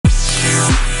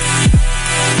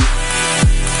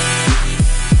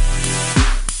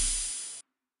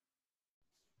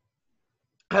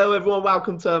Hello, everyone.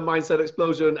 Welcome to Mindset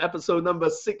Explosion, episode number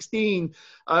 16.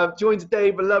 Joined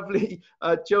today by lovely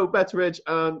Joe Betteridge,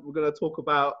 and we're going to talk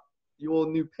about your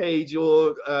new page,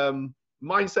 your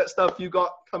mindset stuff you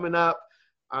got coming up,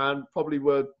 and probably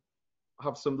would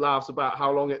have some laughs about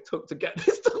how long it took to get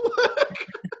this to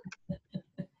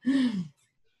work.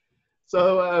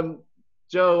 So,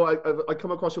 Joe, I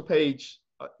come across your page.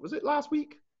 Was it last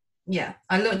week? Yeah,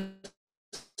 I looked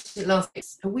at it last week.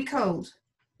 It's a week old.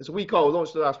 It's a week old,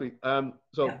 launched it last week. Yeah.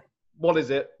 What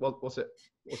is it? What's it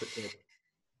called?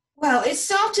 Well, it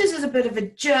started as a bit of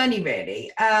a journey,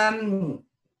 really. I've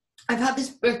had this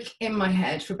book in my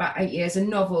head for about 8 years, a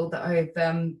novel that I've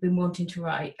been wanting to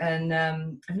write, and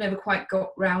I've never quite got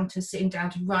round to sitting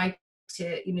down to write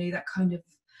it. You know, that kind of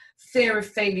fear of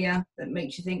failure that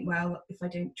makes you think, well, if I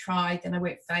don't try, then I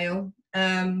won't fail.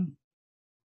 Happened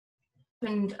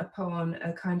upon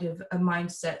a kind of a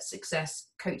mindset success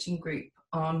coaching group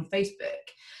on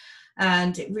Facebook,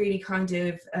 and it really kind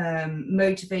of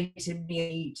motivated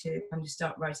me to kind of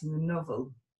start writing the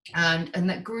novel, and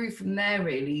that grew from there.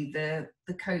 Really, the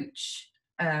coach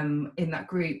in that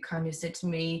group kind of said to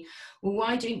me, well,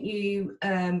 why don't you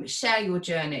share your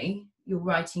journey, your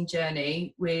writing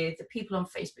journey, with the people on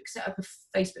Facebook, set up a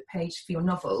Facebook page for your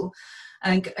novel,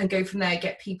 and go from there,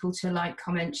 get people to like,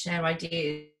 comment, share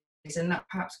ideas, and that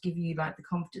perhaps give you like the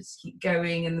confidence to keep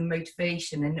going and the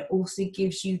motivation, and it also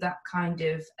gives you that kind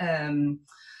of the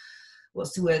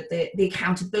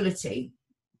accountability.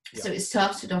 Yeah. So it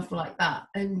started off like that,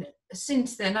 and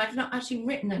since then I've not actually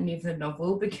written any of the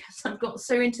novel because I've got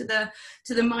so into the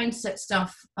mindset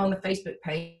stuff on the Facebook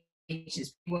page.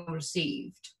 It's well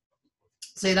received,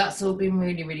 so that's all been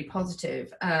really, really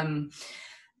positive.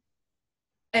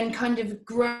 And kind of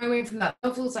growing from that.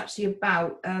 Novel's actually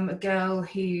about a girl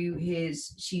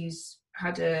she's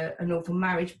had an awful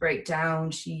marriage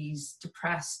breakdown. She's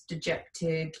depressed,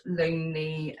 dejected,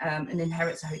 lonely, and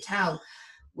inherits a hotel,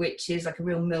 which is like a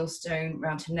real millstone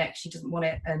around her neck. She doesn't want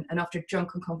it. And after a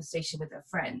drunken conversation with her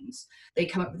friends, they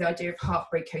come up with the idea of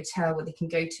Heartbreak Hotel, where they can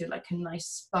go to like a nice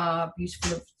spa,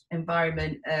 beautiful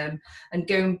environment, and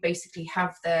go and basically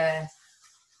have their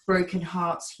broken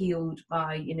hearts healed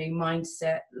by, you know,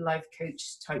 mindset life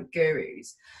coach type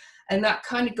gurus. And that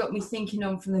kind of got me thinking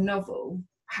on from the novel,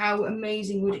 how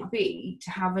amazing would it be to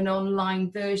have an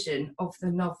online version of the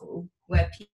novel where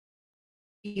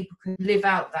people can live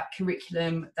out that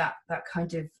curriculum, that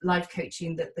kind of life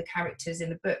coaching that the characters in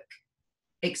the book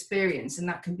experience, and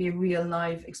that can be a real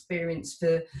live experience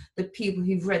for the people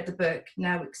who've read the book,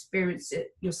 now experience it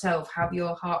yourself, have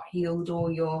your heart healed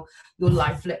or your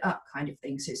life lit up, kind of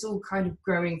thing. So it's all kind of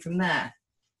growing from there.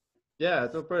 Yeah,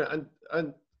 that's brilliant.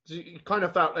 And you kind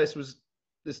of felt this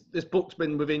book's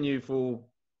been within you for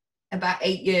about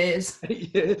 8 years.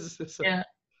 8 years. So, yeah.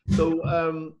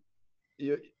 So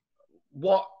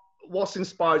what's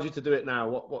inspired you to do it now?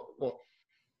 What?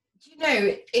 You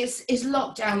know, it's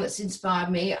lockdown that's inspired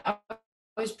me. I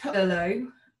was put low,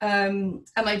 and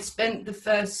I'd spent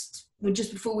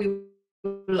just before we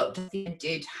were locked down, I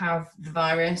did have the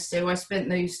virus. So I spent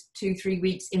those 2-3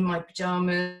 weeks in my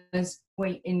pajamas,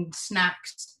 eating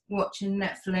snacks, watching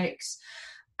Netflix,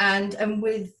 and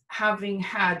with having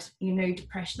had, you know,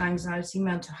 depression, anxiety,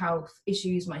 mental health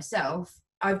issues myself,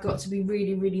 I've got to be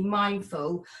really, really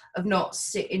mindful of not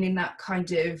sitting in that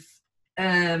kind of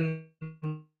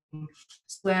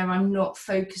where I'm not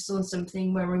focused on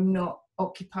something, where I'm not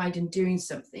occupied and doing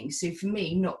something. So for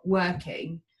me, not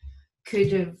working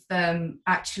could have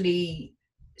actually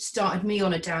started me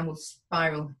on a downward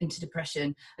spiral into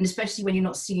depression, and especially when you're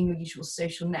not seeing your usual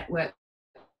social network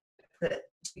that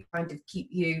kind of keep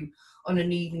you on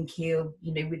an even keel,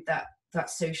 you know, with that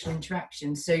social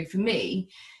interaction. So for me,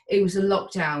 it was a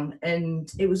lockdown, and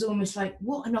it was almost like,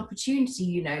 what an opportunity,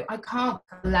 you know, I can't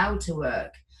be allowed to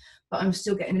work, but I'm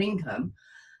still getting an income.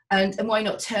 And why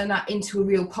not turn that into a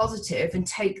real positive and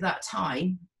take that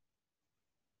time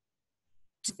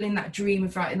to fill in that dream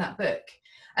of writing that book.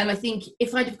 And I think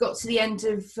if I'd have got to the end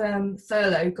of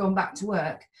furlough, gone back to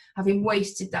work, having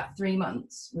wasted that 3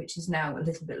 months, which is now a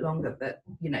little bit longer, but,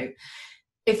 you know,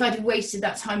 if I'd have wasted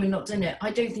that time and not done it,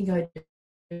 I don't think I'd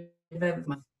have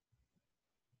ever.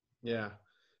 Yeah.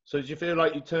 So did you feel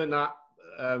like you turned that,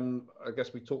 I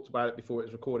guess we talked about it before it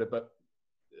was recorded, but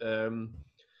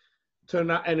turn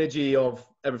that energy of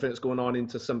everything that's going on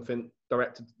into something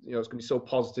directed, you know, it's going to be so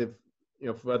positive, you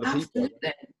know, for other Absolutely.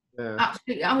 people. Yeah.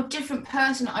 Absolutely. I'm a different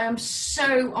person. I am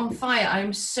so on fire. I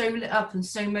am so lit up and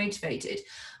so motivated.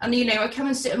 And, you know, I come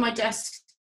and sit at my desk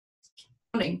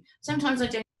morning. Sometimes I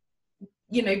don't,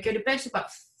 you know, go to bed about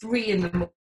 3 in the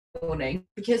morning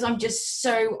because I'm just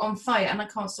so on fire and I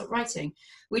can't stop writing,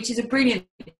 which is a brilliant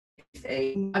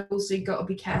I've also got to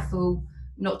be careful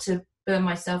not to burn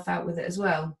myself out with it as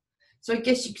well. So I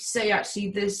guess you could say actually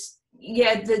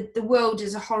the world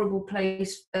is a horrible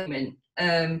place at the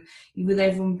moment, with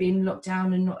everyone being locked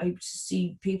down and not able to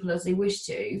see people as they wish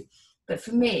to. But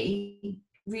for me,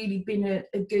 really been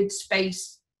a good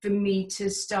space for me to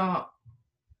start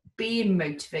being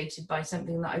motivated by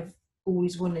something that I've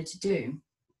always wanted to do.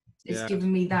 It's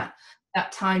given me that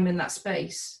time and that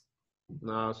space.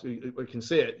 No, so we can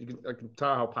see it. I can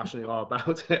tell how passionate you are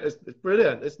about it. It's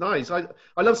brilliant. It's nice. I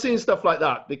love seeing stuff like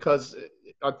that, because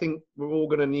I think we're all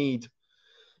going to need,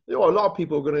 a lot of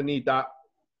people are going to need that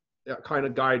kind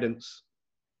of guidance,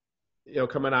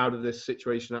 coming out of this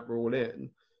situation that we're all in.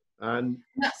 And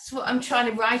that's what I'm trying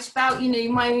to write about.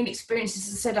 My own experiences.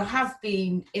 As I said, I have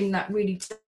been in that really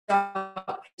dark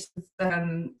place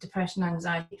of depression,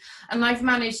 anxiety, and I've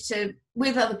managed to,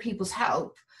 with other people's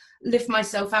help, lift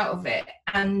myself out of it.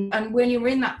 And when you're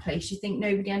in that place, you think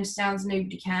nobody understands,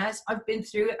 nobody cares. I've been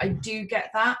through it. I do get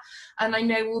that, and I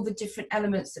know all the different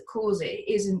elements that cause it. It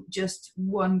isn't just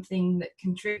one thing that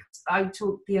contributes. I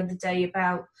talked the other day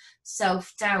about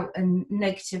self-doubt and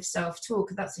negative self-talk.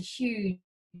 That's a huge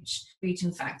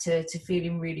contributing factor to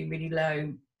feeling really, really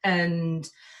low. And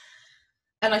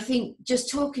I think just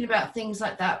talking about things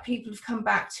like that, people have come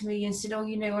back to me and said, oh,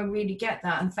 I really get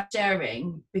that. And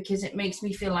sharing, because it makes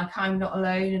me feel like I'm not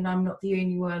alone and I'm not the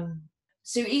only one.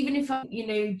 So even if I,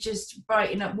 just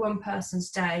brighten up one person's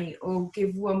day or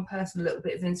give one person a little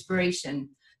bit of inspiration,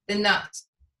 then that's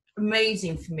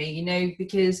amazing for me,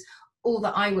 because all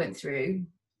that I went through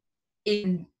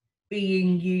is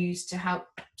being used to help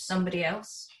somebody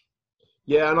else.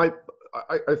 Yeah, and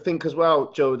I think as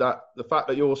well, Joe, that the fact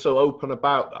that you're so open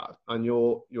about that, and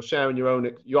you're sharing your own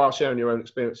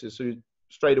experiences. So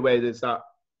straight away, there's that,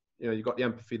 you've got the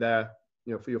empathy there,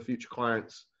 for your future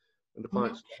clients and the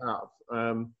clients you have.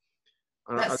 And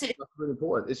that's really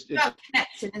important. It's about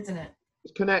connection, isn't it?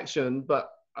 It's connection,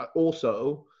 but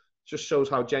also just shows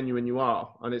how genuine you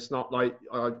are. And it's not like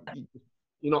you're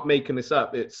not making this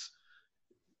up.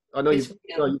 I know you've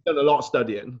done a lot of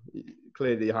studying.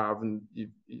 Clearly you have, and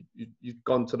you've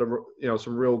gone to the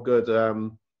some real good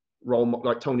role,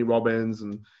 like Tony Robbins,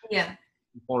 and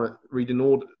reading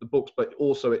all the books, but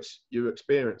also it's your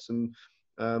experience, and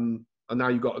now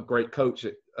you've got a great coach.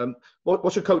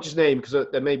 What's your coach's name? Because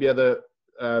there may be other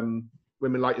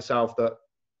women like yourself that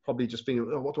probably just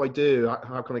thinking, oh, what do I do?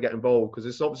 How can I get involved? Because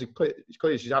it's obviously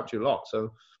clear she's helped you a lot.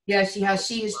 So yeah, she has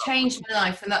changed my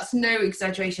life, and that's no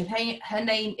exaggeration. Her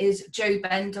name is Jo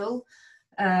Bendel.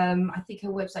 I think her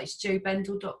website is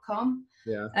jobendel.com.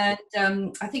 Yeah.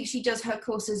 And I think she does her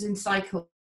courses in cycles.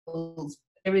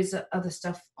 There is other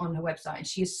stuff on her website, and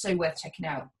she is so worth checking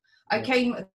out. I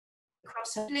came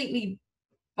across her completely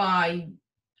by,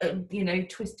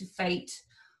 twist of fate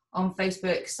on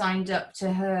Facebook, signed up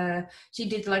to her. She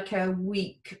did like a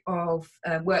week of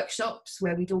workshops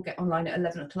where we'd all get online at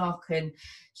 11 o'clock, and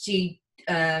she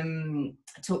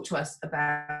talked to us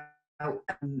about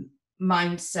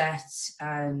mindset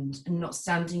and not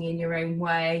standing in your own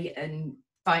way and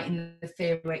fighting the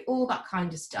fear away, all that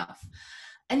kind of stuff.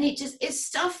 And it's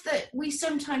stuff that we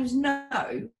sometimes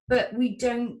know, but we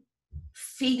don't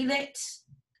feel it.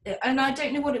 And I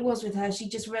don't know what it was with her. She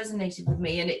just resonated with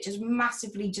me, and it just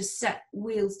massively just set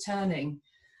wheels turning.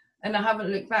 And I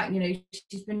haven't looked back.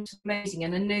 She's been amazing,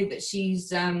 and I know that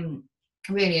she's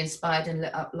really inspired and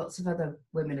lit up lots of other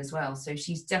women as well. So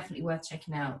she's definitely worth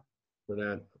checking out.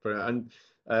 Brilliant.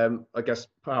 And I guess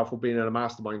powerful being in a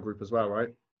mastermind group as well, right?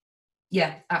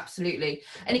 Yeah, absolutely.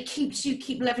 And it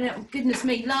keep leveling up. Goodness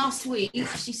me, last week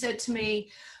she said to me,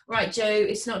 right, Joe,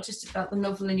 it's not just about the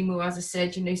novel anymore. As I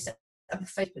said, set up a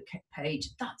Facebook page.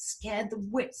 That scared the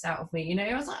wits out of me.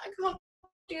 I was like, I can't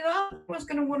do that. I was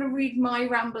going to want to read my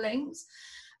ramblings.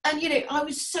 And, I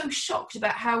was so shocked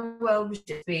about how well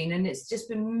it's been, and it's just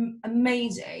been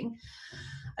amazing.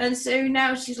 And so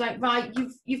now she's like, right,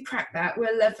 you've cracked that.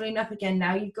 We're leveling up again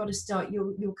now. You've got to start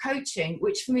your coaching,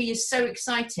 which for me is so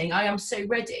exciting. I am so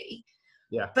ready.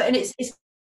 Yeah. And it's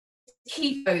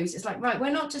key goes. It's like, right, we're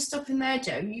not just stopping there,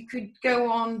 Joe. You could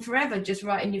go on forever just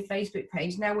writing your Facebook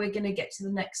page. Now we're going to get to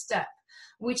the next step,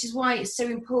 which is why it's so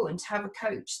important to have a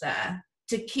coach there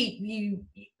to keep you,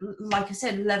 like I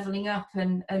said, leveling up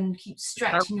and keep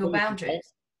stretching your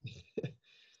boundaries.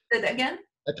 Say that again?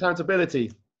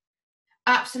 Accountability.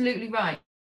 Absolutely right.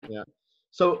 Yeah.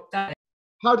 So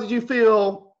how did you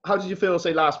feel,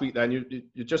 say last week then?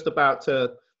 You're just about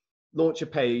to launch your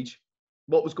page.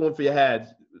 What was going through your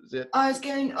head? I was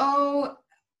going,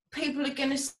 people are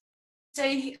going to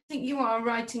say, I think you are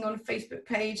writing on a Facebook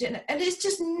page, and it's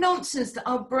just nonsense that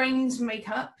our brains make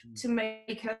up to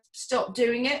make us stop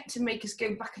doing it, to make us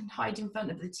go back and hide in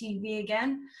front of the TV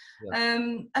again. Yeah.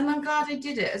 And I'm glad I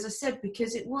did it, as I said,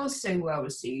 because it was so well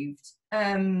received.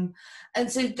 And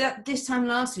so that this time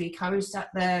last week, I was sat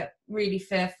there really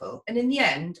fearful. And in the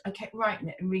end, I kept writing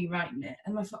it and rewriting it.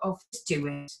 And I thought, oh, let's do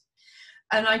it.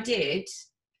 And I did.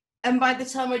 And by the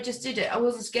time I just did it, I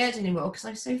wasn't scared anymore because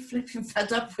I'm so flipping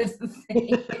fed up with the thing.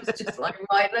 It's just like,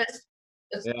 right, let's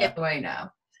just get away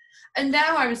now. And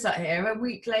now I'm sat here a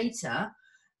week later,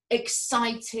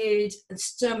 excited,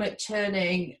 stomach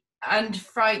churning, and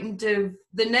frightened of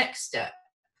the next step.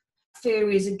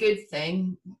 Fear is a good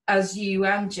thing, as you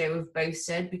and Joe have both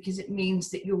said, because it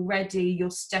means that you're ready, you're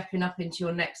stepping up into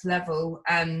your next level,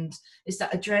 and it's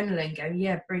that adrenaline going,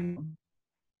 yeah, bring on.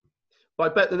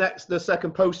 But I bet the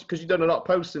second post, because you've done a lot of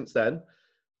posts since then.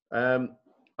 I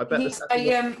bet yes,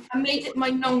 I made it my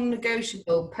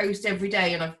non-negotiable, post every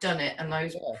day, and I've done it, and I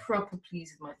was proper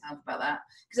pleased with myself about that.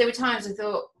 Because there were times I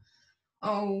thought,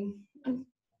 oh, I'll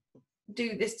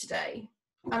do this today,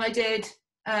 and I did.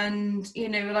 And, you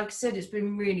know, like I said, it's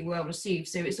been really well received.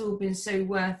 So it's all been so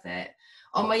worth it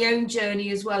on my own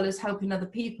journey as well as helping other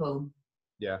people.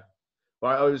 Yeah.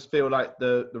 Well, I always feel like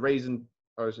the reason,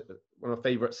 one of my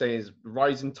favourite sayings is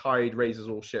rising tide raises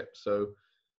all ships. So,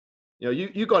 you know,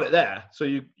 you got it there. So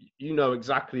you know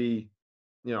exactly,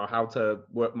 you know, how to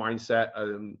work mindset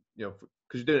and, you know,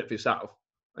 because you're doing it for yourself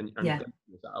and you're doing it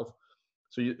for yourself.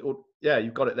 So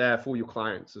you've got it there for your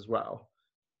clients as well.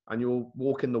 And you're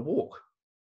walking the walk.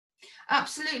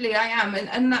 Absolutely, I am,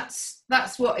 and that's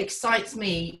what excites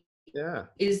me. Yeah,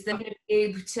 is them to be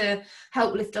able to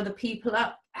help lift other people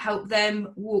up, help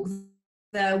them walk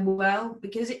their well,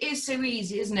 because it is so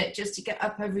easy, isn't it, just to get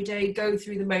up every day, go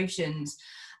through the motions,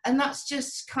 and that's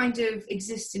just kind of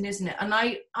existing, isn't it? And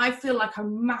I feel like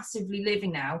I'm massively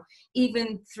living now,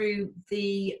 even through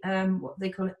the what they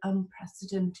call it,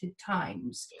 unprecedented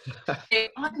times.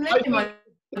 I'm living my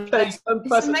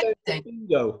unprecedented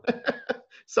bingo.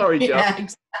 Sorry, Joe. Yeah,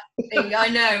 exactly. I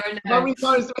know. How many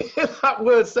times do we hear that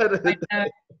word said? I know.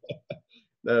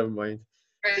 Never mind.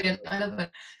 Brilliant. I love it.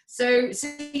 So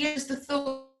here's the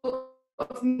thought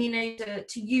of me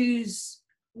to use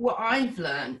what I've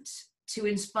learned to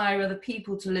inspire other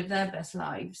people to live their best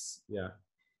lives. Yeah.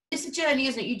 It's a journey,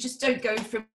 isn't it? You just don't go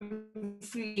from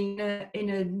feeling in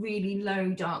a really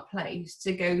low, dark place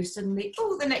to go suddenly,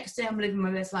 oh, the next day I'm living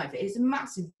my best life. It is a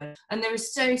massive, and there are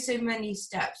so many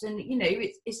steps. And, you know,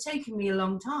 it's taken me a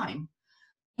long time.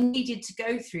 I needed to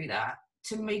go through that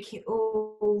to make it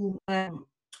all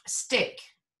stick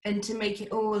and to make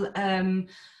it all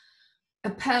a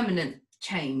permanent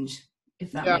change,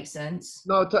 if that makes sense.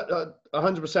 No,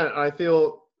 100%. I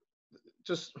feel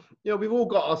just, you know, we've all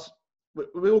got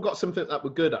something that we're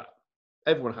good at.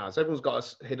 Everyone has. Everyone's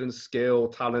got a hidden skill,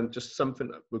 talent, just something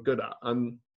that we're good at.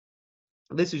 And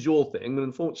this is your thing. And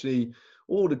unfortunately,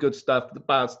 all the good stuff, the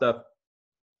bad stuff,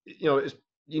 you know,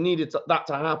 you needed that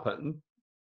to happen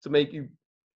to make you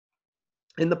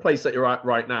in the place that you're at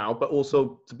right now, but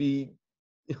also to be,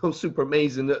 you know, super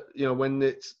amazing that, you know, when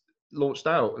it's launched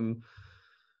out. And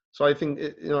so I think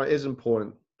it is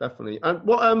important, definitely. And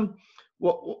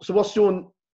what's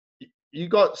your, you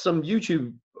got some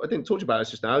YouTube, I didn't talk about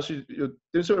this just now. So you're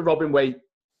doing something with Robin Waite.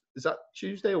 Is that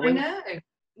Tuesday or Wednesday? I know.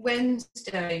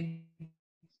 Wednesday.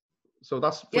 So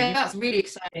that's that's really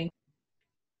exciting.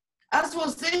 As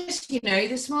was this, you know,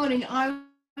 this morning I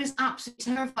was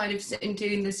absolutely terrified of sitting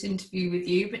doing this interview with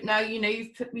you, but now, you know,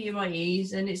 you've put me at my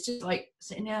ease and it's just like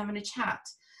sitting there having a chat.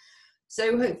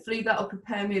 So hopefully that'll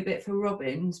prepare me a bit for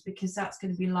Robin's, because that's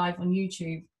going to be live on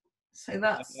YouTube. So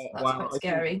that's quite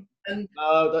scary.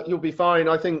 That you'll be fine.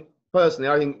 I think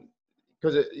personally,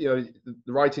 because you know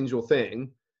the writing's your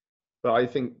thing, but I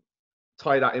think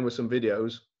tie that in with some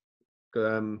videos.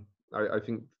 I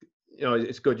think, you know,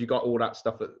 it's good. You got all that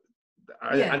stuff and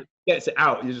it gets it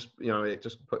out. You just, you know, it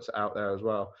just puts it out there as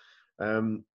well.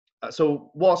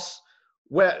 So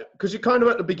because you're kind of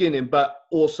at the beginning, but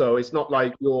also it's not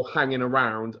like you're hanging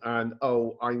around and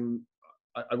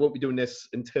I won't be doing this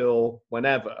until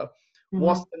whenever. Mm-hmm.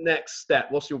 What's the next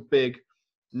step? What's your big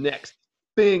next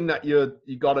thing that you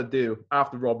got to do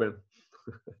after Robin?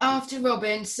 After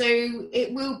Robin, so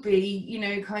it will be, you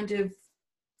know, kind of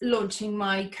launching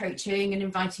my coaching and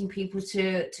inviting people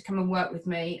to come and work with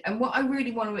me. And what I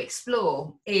really want to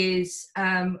explore is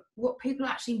what people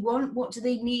actually want. What do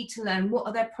they need to learn? What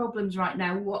are their problems right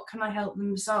now? What can I help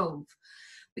them solve?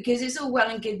 Because it's all well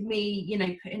and good me, you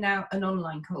know, putting out an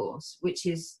online course, which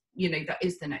is, you know, that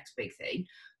is the next big thing.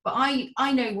 But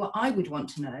I know what I would want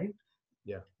to know.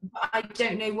 Yeah. But I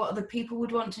don't know what other people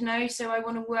would want to know. So I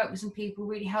want to work with some people,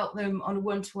 really help them on a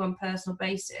one-to-one personal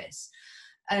basis,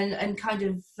 and kind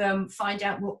of find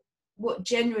out what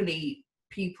generally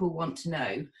people want to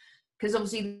know. Because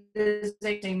obviously there's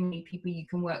so many people you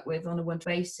can work with on a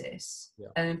one-to-one basis,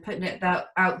 and putting it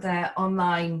out there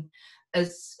online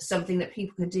as something that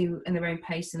people can do in their own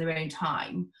pace, in their own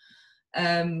time.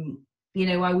 You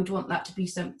know, I would want that to be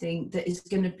something that is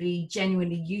going to be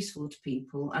genuinely useful to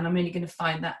people. And I'm only going to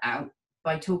find that out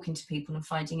by talking to people and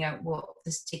finding out what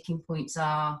the sticking points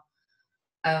are,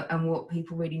 and what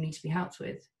people really need to be helped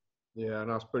with. Yeah,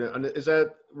 and that's brilliant. And is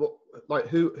there, what, like,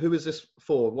 who is this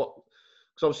for? What?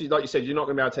 Because obviously, like you said, you're not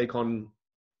going to be able to take on,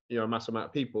 you know, a massive amount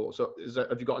of people. So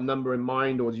have you got a number in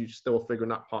mind, or are you still figuring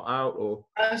that part out? Or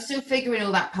I'm still figuring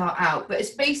all that part out, but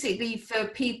it's basically for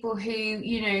people who,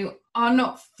 you know, are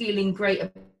not feeling great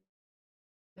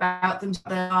about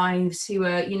their lives, who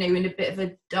are, you know, in a bit of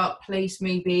a dark place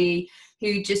maybe,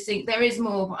 who just think there is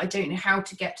more, but I don't know how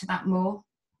to get to that more.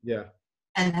 Yeah.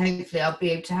 And hopefully I'll be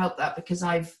able to help that, because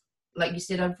I've, like you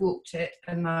said, I've walked it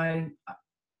and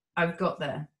I've got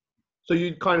there. So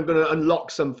you're kind of going to unlock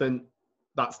something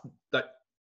that, and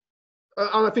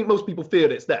I think most people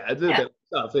feel it's there. A little bit of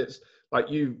stuff. It's like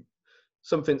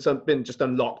something's been just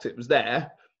unlocked. It was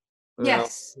there.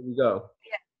 Yes. Here you go.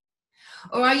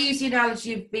 Yeah. Or I use the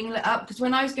analogy of being lit up, because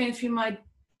when I was going through my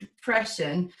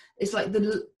depression, it's like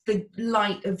the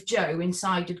light of Joe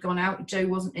inside had gone out. Joe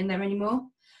wasn't in there anymore.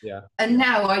 Yeah. And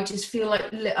now I just feel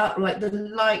like lit up, like the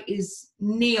light is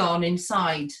neon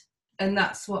inside. And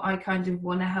that's what I kind of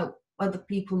want to help other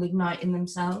people ignite in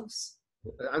themselves.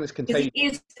 And it's contagious.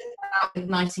 It is about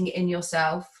igniting it in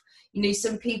yourself. You know,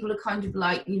 some people are kind of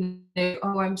like, you know,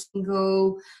 oh, I'm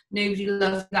single, nobody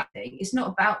loves that thing. It's not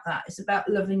about that. It's about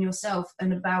loving yourself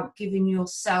and about giving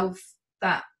yourself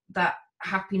that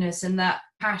happiness and that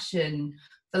passion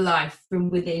for life from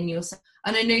within yourself.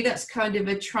 And I know that's kind of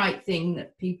a trite thing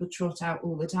that people trot out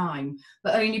all the time,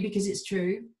 but only because it's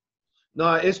true.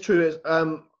 No, it's true. It's,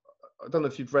 I don't know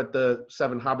if you've read the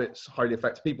 7 Habits Highly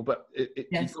Effective People, but Yes.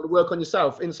 You've got to work on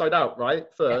yourself inside out, right?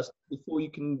 First, before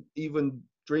you can even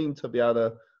dream to be able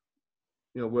to,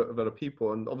 you know, work with other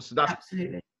people. And obviously that's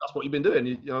what you've been doing.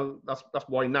 You know, that's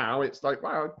why now it's like,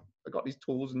 wow, I got these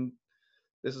tools and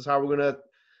this is how we're going to,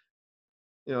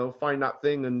 you know, find that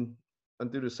thing and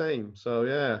do the same. So,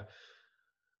 yeah.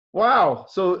 Wow.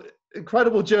 So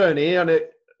incredible journey and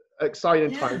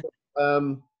exciting time.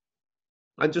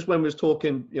 And just when we was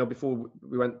talking, you know, before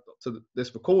we went to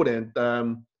this recording,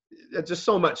 there's just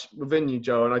so much within you,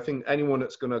 Joe. And I think anyone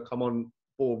that's going to come on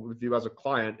board with you as a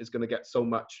client is going to get so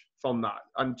much from that.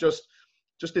 And just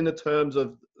in the terms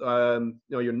of, you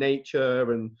know, your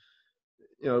nature and,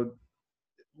 you know,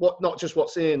 not just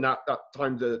what's in that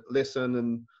time to listen.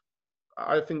 And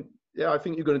I think you're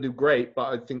going to do great.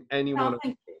 But I think anyone,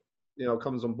 you know,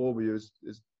 comes on board with you is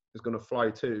going to fly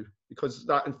too, because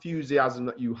that enthusiasm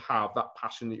that you have, that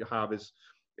passion that you have it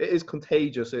is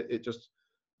contagious. It just,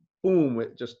 boom,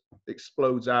 it just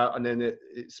explodes out, and then it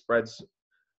spreads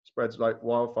like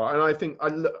wildfire. And I think I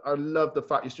love the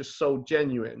fact it's just so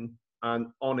genuine and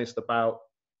honest about,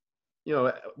 you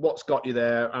know, what's got you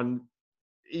there. And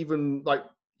even like,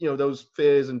 you know, those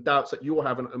fears and doubts that you're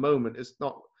having at the moment,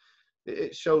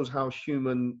 it shows how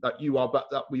human that you are, but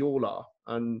that we all are.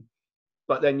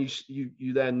 But then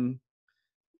you then,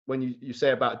 when you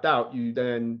say about doubt, you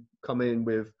then come in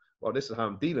with, well, this is how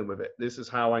I'm dealing with it. This is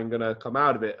how I'm going to come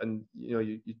out of it. And, you know,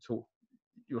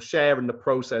 you're sharing the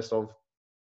process of,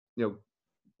 you know,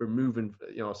 removing,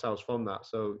 you know, ourselves from that.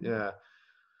 So, yeah.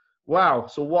 Wow.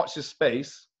 So watch this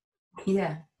space.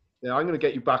 Yeah. Yeah. I'm going to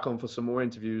get you back on for some more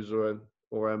interviews or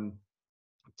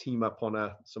team up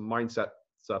on some mindset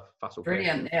stuff. That's okay.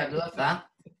 Brilliant. Yeah, I'd love that.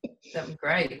 That'd be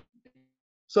great.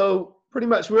 So pretty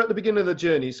much we're at the beginning of the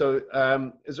journey. So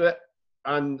do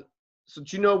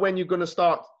you know when you're going to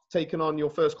start taking on your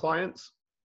first clients?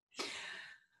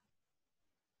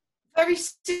 Very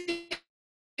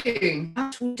soon,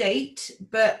 actual date,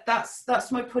 but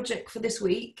that's my project for this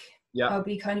week. Yeah. I'll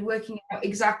be kind of working out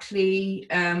exactly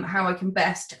how I can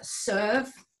best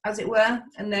serve, as it were,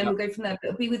 and then we'll go from there. But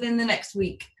it'll be within the next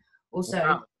week or so.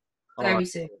 Wow. Very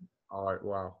soon. All right.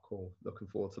 Wow. Cool. Looking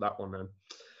forward to that one then.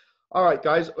 All right,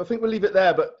 guys. I think we'll leave it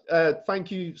there. But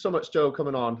thank you so much, Joe,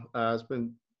 coming on. It's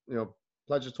been, you know,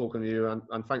 pleasure talking to you,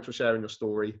 and thanks for sharing your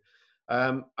story.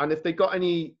 And if they got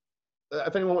any,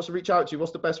 if anyone wants to reach out to you,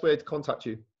 what's the best way to contact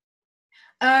you?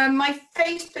 My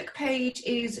Facebook page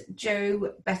is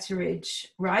Joe Betteridge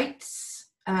Writes.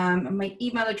 And my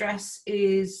email address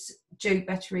is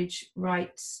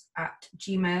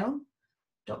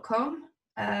joebetteridgewrites@gmail.com.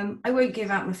 I won't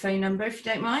give out my phone number if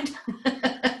you don't mind.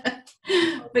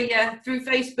 But yeah, through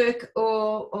Facebook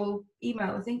or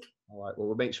email, I think. All right. Well,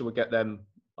 we'll make sure we get them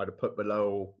either put below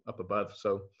or up above.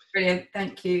 So Brilliant.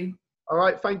 Thank you. all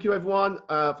right. Thank you, everyone.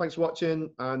 Thanks for watching.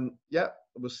 And yeah,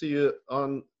 we'll see you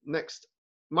on next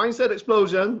Mindset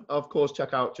Explosion. Of course,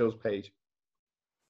 check out Joe's page.